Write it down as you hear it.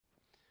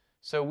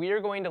So we are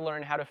going to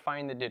learn how to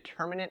find the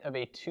determinant of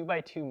a 2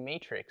 by 2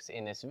 matrix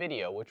in this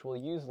video, which we'll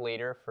use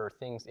later for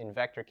things in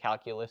vector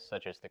calculus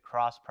such as the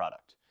cross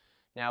product.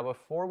 Now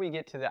before we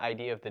get to the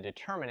idea of the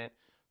determinant,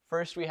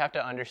 first we have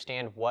to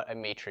understand what a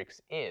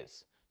matrix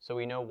is, so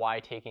we know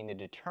why taking the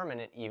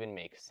determinant even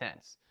makes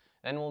sense.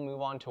 Then we'll move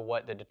on to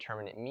what the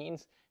determinant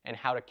means and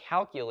how to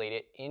calculate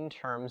it in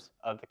terms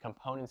of the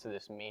components of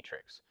this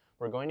matrix.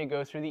 We're going to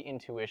go through the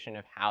intuition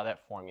of how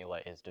that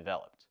formula is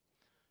developed.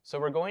 So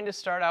we're going to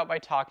start out by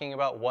talking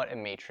about what a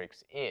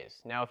matrix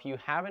is. Now if you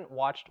haven't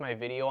watched my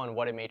video on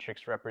what a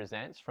matrix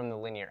represents from the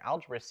linear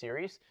algebra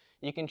series,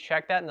 you can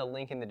check that in the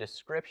link in the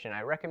description.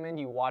 I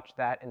recommend you watch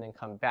that and then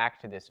come back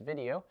to this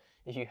video.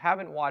 If you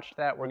haven't watched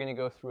that, we're going to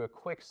go through a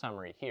quick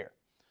summary here.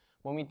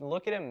 When we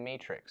look at a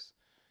matrix,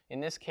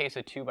 in this case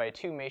a 2 by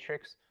 2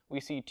 matrix,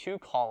 we see two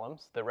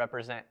columns that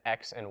represent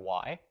x and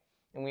y,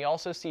 and we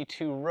also see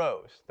two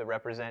rows that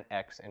represent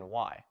x and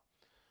y.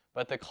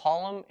 But the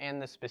column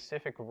and the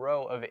specific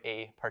row of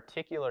a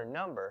particular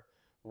number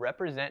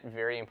represent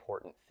very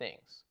important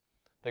things.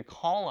 The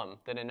column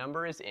that a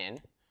number is in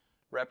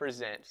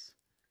represents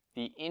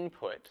the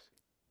input,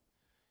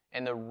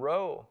 and the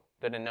row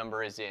that a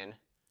number is in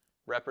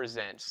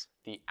represents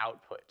the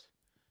output.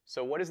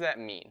 So what does that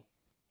mean?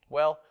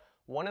 Well,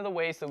 one of the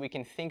ways that we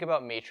can think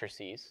about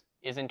matrices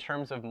is in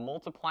terms of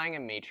multiplying a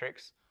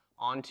matrix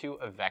onto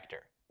a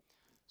vector.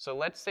 So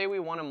let's say we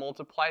want to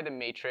multiply the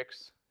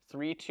matrix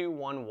 3, 2,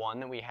 1, 1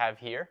 that we have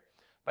here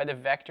by the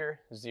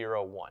vector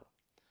 0, 1.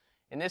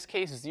 In this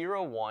case,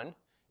 0, 1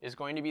 is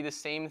going to be the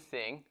same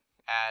thing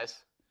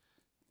as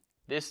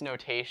this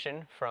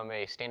notation from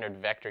a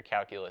standard vector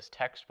calculus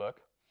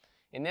textbook.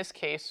 In this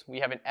case, we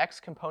have an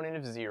x component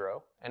of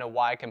 0 and a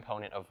y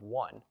component of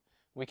 1.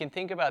 We can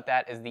think about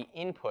that as the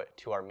input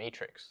to our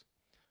matrix.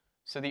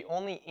 So the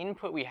only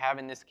input we have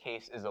in this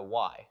case is a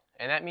y,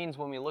 and that means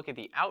when we look at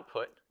the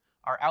output,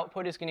 our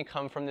output is going to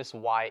come from this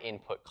y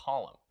input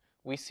column.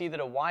 We see that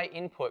a y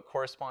input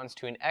corresponds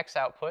to an x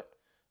output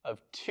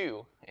of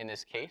 2 in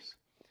this case,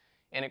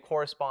 and it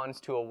corresponds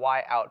to a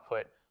y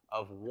output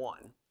of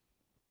 1.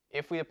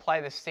 If we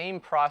apply the same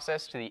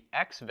process to the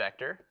x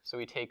vector, so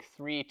we take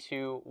 3,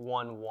 2,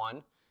 1,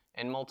 1,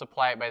 and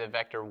multiply it by the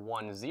vector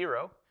 1,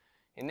 0,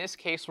 in this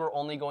case we're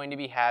only going to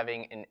be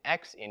having an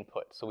x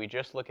input. So we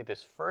just look at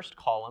this first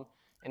column,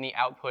 and the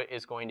output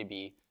is going to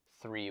be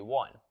 3,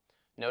 1.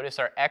 Notice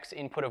our x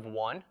input of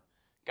 1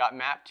 got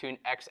mapped to an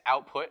x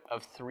output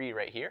of 3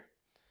 right here,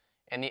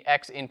 and the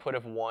x input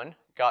of 1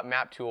 got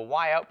mapped to a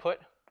y output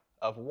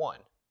of 1.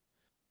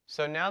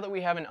 So now that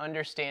we have an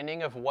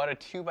understanding of what a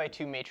 2 by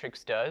 2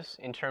 matrix does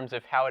in terms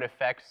of how it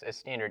affects a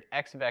standard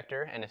x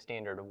vector and a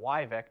standard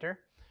y vector,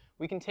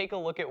 we can take a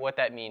look at what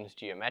that means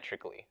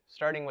geometrically,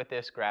 starting with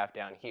this graph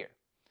down here.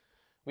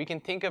 We can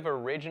think of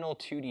original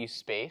 2D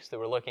space that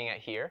we're looking at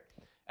here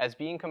as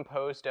being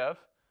composed of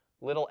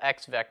little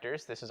x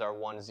vectors, this is our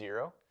 1,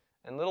 0,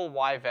 and little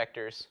y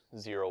vectors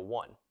 0,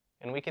 1.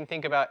 And we can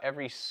think about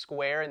every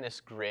square in this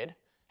grid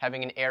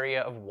having an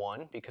area of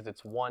 1 because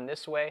it's 1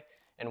 this way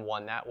and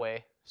 1 that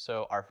way,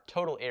 so our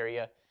total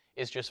area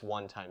is just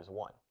 1 times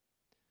 1.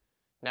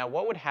 Now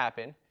what would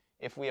happen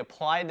if we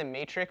applied the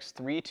matrix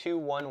 3, 2,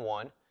 1,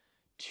 1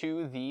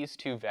 to these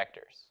two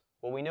vectors?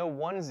 Well, we know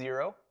 1,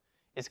 0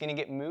 is going to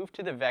get moved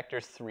to the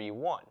vector 3,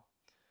 1.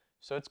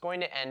 So it's going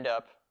to end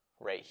up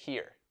right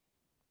here.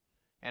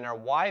 And our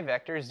y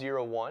vector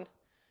 0, 1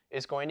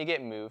 is going to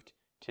get moved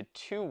to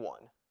 2, 1,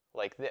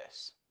 like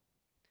this.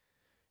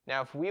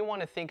 Now if we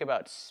want to think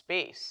about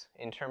space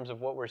in terms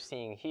of what we're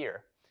seeing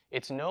here,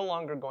 it's no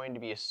longer going to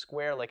be a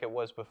square like it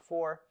was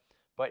before,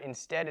 but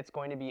instead it's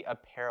going to be a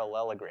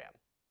parallelogram.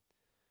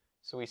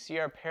 So we see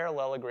our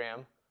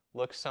parallelogram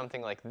looks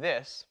something like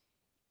this,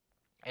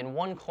 and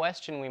one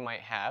question we might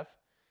have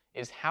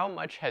is how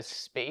much has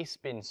space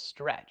been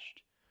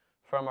stretched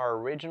from our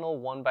original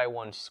 1 by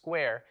 1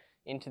 square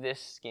into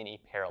this skinny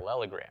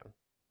parallelogram?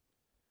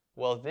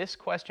 Well, this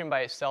question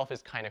by itself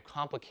is kind of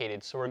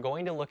complicated, so we're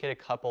going to look at a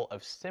couple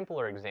of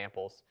simpler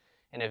examples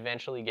and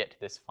eventually get to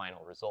this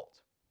final result.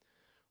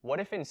 What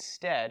if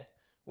instead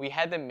we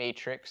had the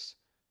matrix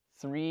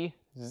 3,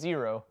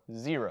 0,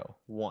 0,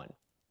 1?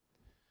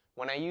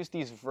 When I use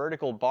these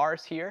vertical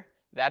bars here,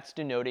 that's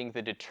denoting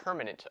the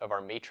determinant of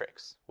our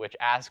matrix, which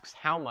asks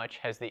how much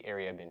has the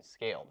area been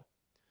scaled.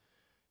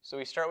 So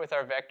we start with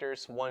our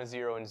vectors 1,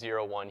 0, and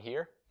 0, 1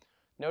 here.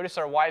 Notice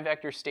our y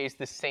vector stays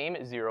the same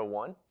at 0,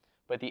 1.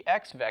 But the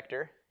x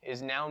vector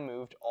is now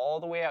moved all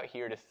the way out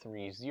here to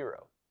 3,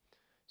 0.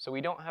 So we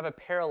don't have a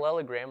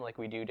parallelogram like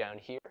we do down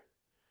here.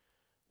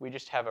 We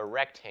just have a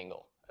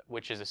rectangle,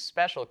 which is a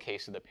special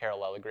case of the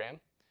parallelogram.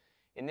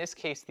 In this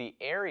case, the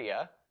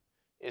area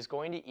is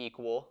going to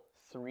equal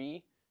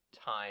 3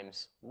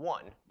 times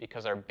 1,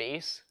 because our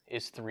base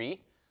is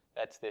 3,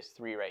 that's this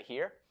 3 right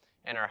here,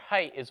 and our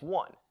height is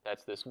 1,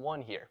 that's this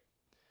 1 here.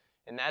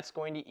 And that's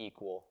going to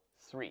equal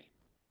 3.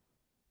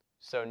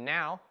 So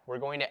now we're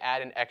going to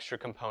add an extra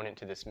component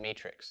to this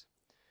matrix.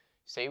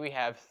 Say we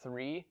have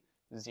 3,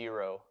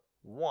 0,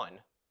 1,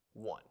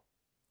 1.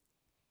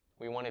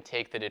 We want to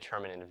take the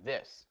determinant of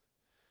this.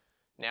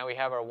 Now we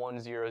have our 1,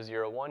 0,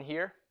 0, 1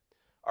 here.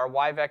 Our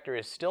y vector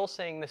is still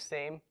saying the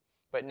same,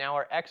 but now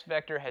our x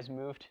vector has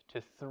moved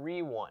to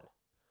 3, 1,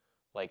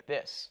 like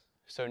this.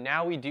 So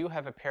now we do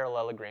have a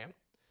parallelogram,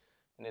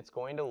 and it's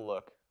going to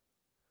look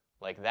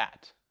like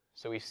that.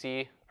 So we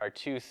see our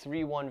two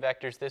 3, 1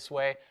 vectors this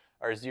way,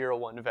 our 0,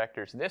 1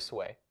 vectors this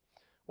way.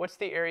 What's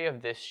the area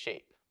of this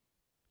shape?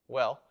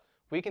 Well,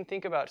 we can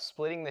think about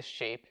splitting this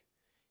shape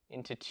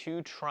into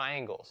two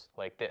triangles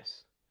like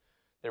this.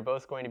 They're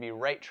both going to be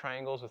right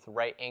triangles with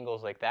right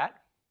angles like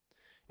that.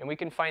 And we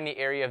can find the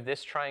area of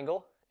this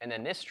triangle and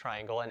then this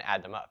triangle and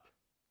add them up.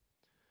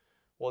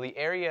 Well, the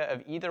area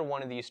of either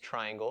one of these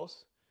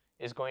triangles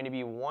is going to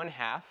be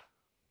 1/2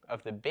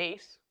 of the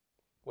base,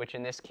 which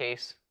in this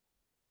case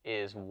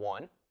is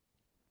 1,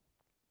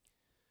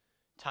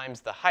 times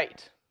the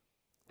height,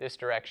 this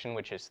direction,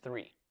 which is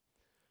 3.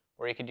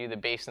 Or you could do the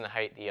base and the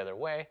height the other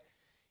way.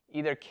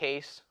 Either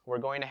case, we're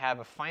going to have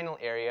a final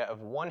area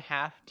of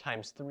 1/2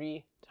 times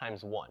 3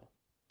 times 1.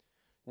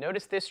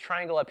 Notice this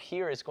triangle up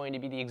here is going to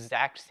be the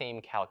exact same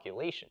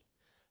calculation,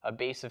 a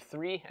base of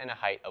 3 and a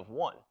height of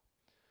 1.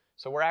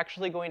 So we're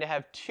actually going to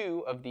have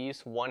two of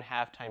these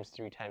 1/2 times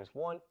 3 times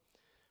 1,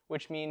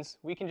 which means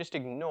we can just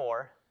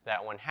ignore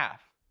that 1/2.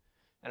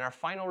 And our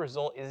final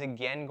result is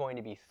again going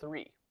to be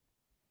 3.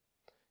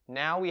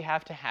 Now we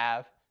have to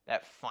have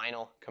that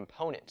final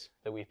component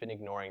that we've been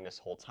ignoring this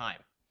whole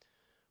time.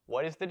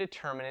 What is the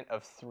determinant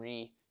of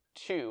 3,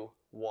 2,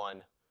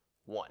 1,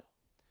 1?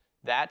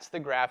 That's the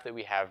graph that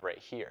we have right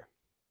here.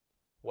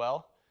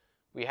 Well,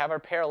 we have our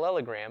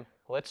parallelogram.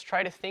 Let's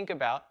try to think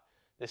about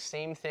the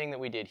same thing that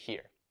we did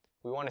here.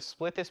 We want to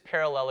split this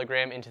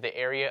parallelogram into the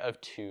area of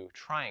two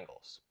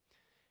triangles.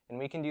 And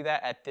we can do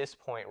that at this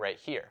point right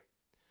here.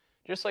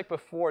 Just like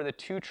before, the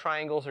two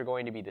triangles are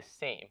going to be the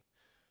same.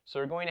 So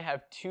we're going to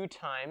have 2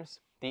 times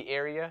the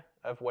area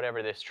of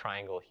whatever this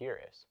triangle here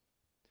is.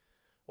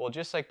 Well,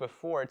 just like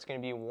before, it's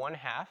going to be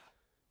 1/2.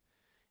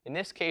 In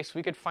this case,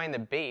 we could find the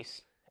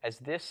base as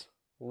this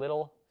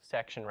little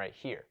section right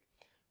here,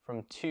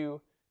 from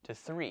 2 to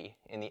 3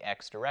 in the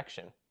x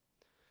direction.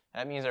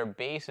 That means our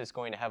base is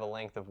going to have a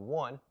length of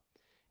 1,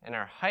 and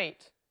our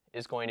height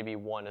is going to be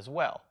 1 as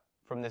well.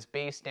 From this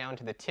base down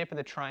to the tip of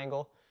the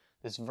triangle,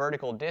 this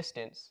vertical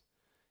distance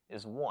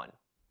is 1.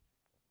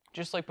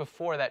 Just like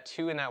before, that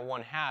 2 and that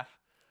 1/2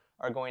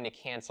 are going to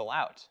cancel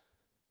out,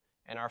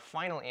 and our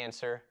final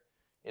answer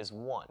is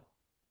 1.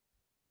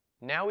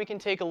 Now we can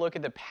take a look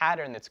at the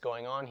pattern that's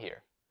going on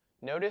here.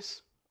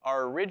 Notice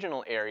our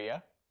original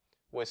area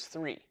was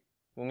 3.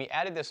 When we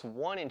added this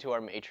 1 into our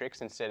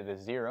matrix instead of the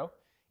 0,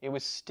 it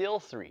was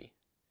still 3.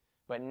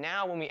 But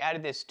now when we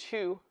added this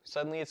 2,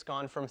 suddenly it's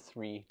gone from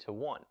 3 to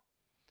 1.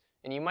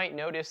 And you might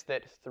notice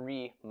that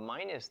 3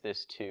 minus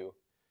this 2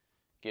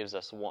 gives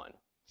us 1.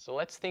 So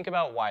let's think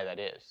about why that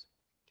is.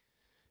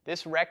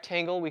 This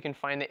rectangle, we can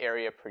find the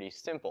area pretty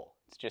simple.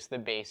 It's just the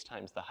base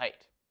times the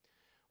height.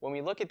 When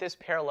we look at this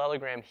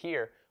parallelogram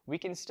here, we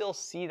can still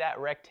see that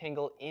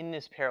rectangle in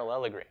this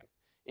parallelogram.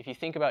 If you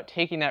think about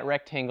taking that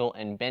rectangle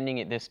and bending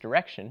it this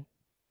direction,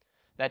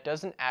 that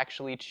doesn't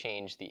actually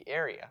change the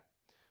area.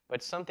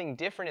 But something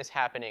different is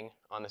happening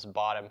on this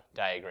bottom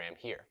diagram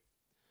here.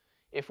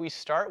 If we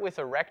start with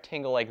a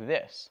rectangle like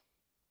this,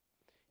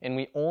 and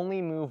we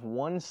only move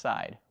one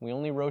side, we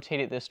only rotate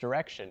it this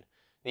direction,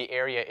 the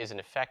area isn't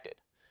affected.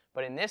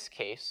 But in this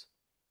case,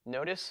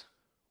 notice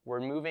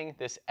we're moving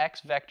this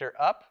x vector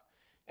up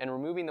and we're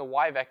moving the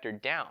y vector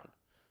down.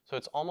 So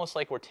it's almost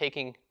like we're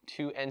taking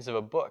two ends of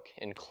a book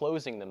and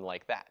closing them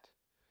like that.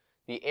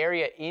 The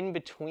area in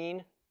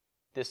between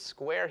this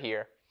square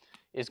here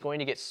is going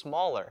to get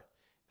smaller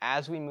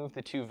as we move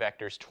the two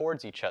vectors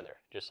towards each other,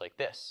 just like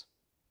this.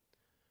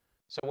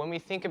 So when we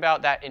think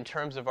about that in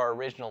terms of our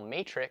original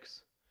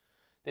matrix,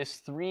 this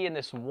 3 and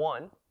this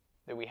 1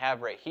 that we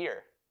have right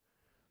here,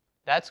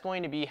 that's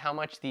going to be how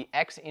much the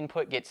x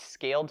input gets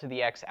scaled to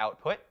the x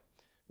output,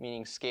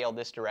 meaning scaled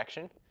this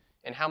direction,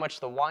 and how much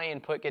the y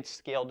input gets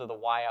scaled to the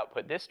y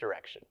output this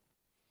direction.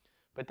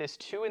 But this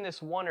 2 and this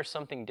 1 are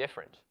something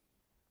different.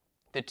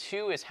 The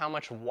 2 is how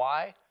much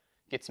y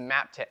gets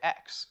mapped to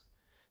x.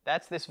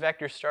 That's this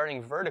vector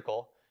starting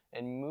vertical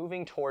and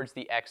moving towards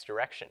the x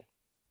direction.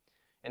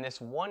 And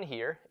this 1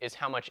 here is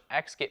how much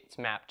x gets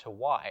mapped to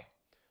y.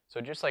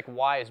 So just like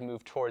y is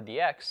moved toward the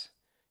x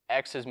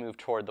is moved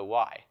toward the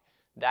y.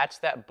 That's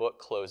that book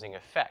closing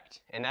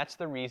effect, and that's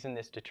the reason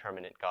this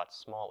determinant got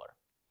smaller.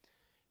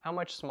 How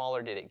much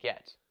smaller did it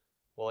get?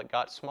 Well, it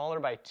got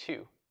smaller by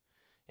 2,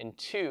 and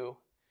 2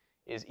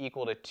 is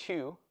equal to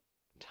 2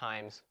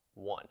 times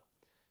 1.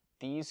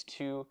 These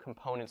two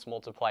components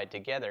multiplied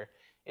together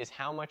is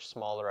how much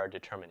smaller our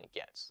determinant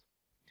gets.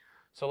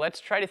 So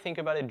let's try to think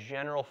about a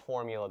general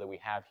formula that we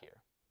have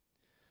here.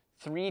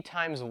 3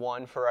 times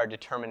 1 for our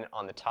determinant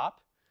on the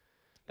top,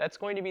 that's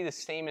going to be the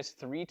same as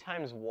 3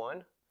 times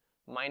 1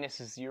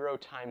 minus 0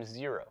 times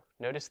 0.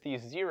 Notice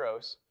these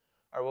zeros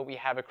are what we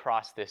have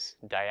across this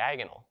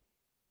diagonal.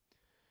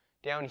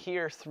 Down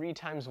here, 3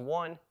 times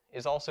 1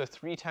 is also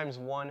 3 times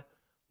 1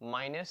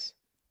 minus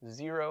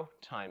 0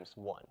 times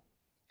 1.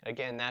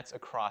 Again, that's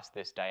across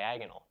this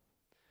diagonal.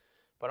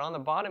 But on the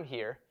bottom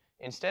here,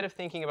 instead of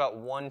thinking about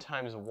 1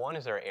 times 1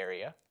 as our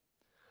area,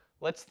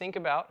 let's think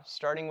about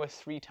starting with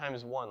 3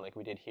 times 1 like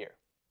we did here.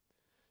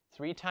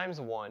 3 times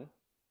 1,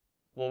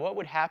 well, what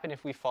would happen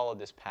if we followed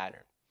this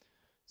pattern?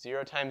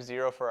 0 times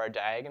 0 for our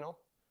diagonal,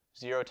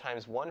 0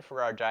 times 1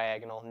 for our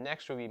diagonal.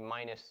 Next would be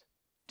minus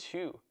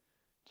 2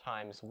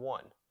 times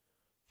 1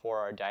 for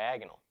our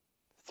diagonal.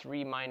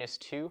 3 minus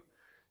 2,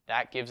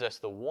 that gives us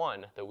the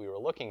 1 that we were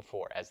looking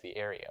for as the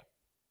area.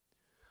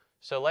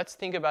 So let's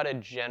think about a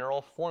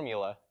general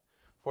formula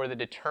for the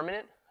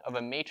determinant of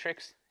a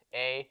matrix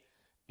A,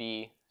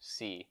 B,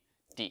 C,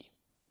 D.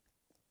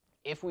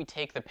 If we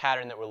take the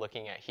pattern that we're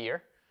looking at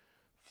here,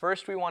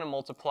 first we want to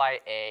multiply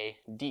A,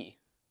 D.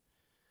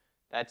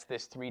 That's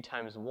this 3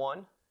 times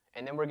 1.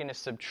 And then we're going to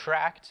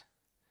subtract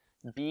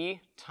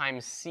B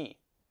times C,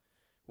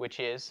 which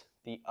is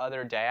the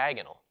other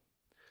diagonal.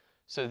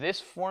 So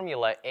this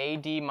formula,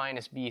 AD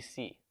minus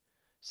BC,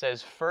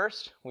 says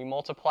first we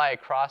multiply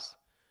across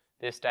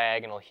this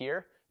diagonal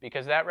here,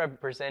 because that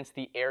represents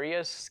the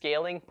areas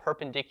scaling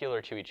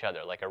perpendicular to each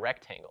other, like a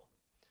rectangle.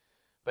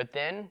 But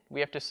then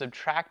we have to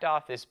subtract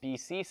off this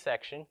BC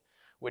section,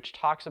 which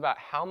talks about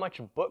how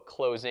much book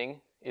closing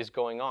is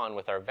going on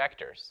with our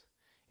vectors.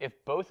 If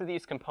both of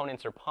these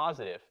components are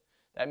positive,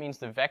 that means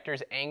the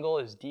vector's angle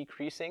is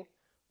decreasing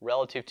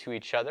relative to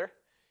each other,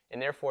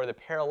 and therefore the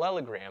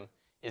parallelogram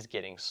is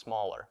getting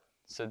smaller.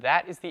 So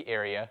that is the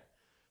area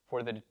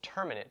for the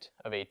determinant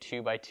of a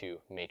 2 by 2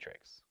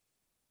 matrix.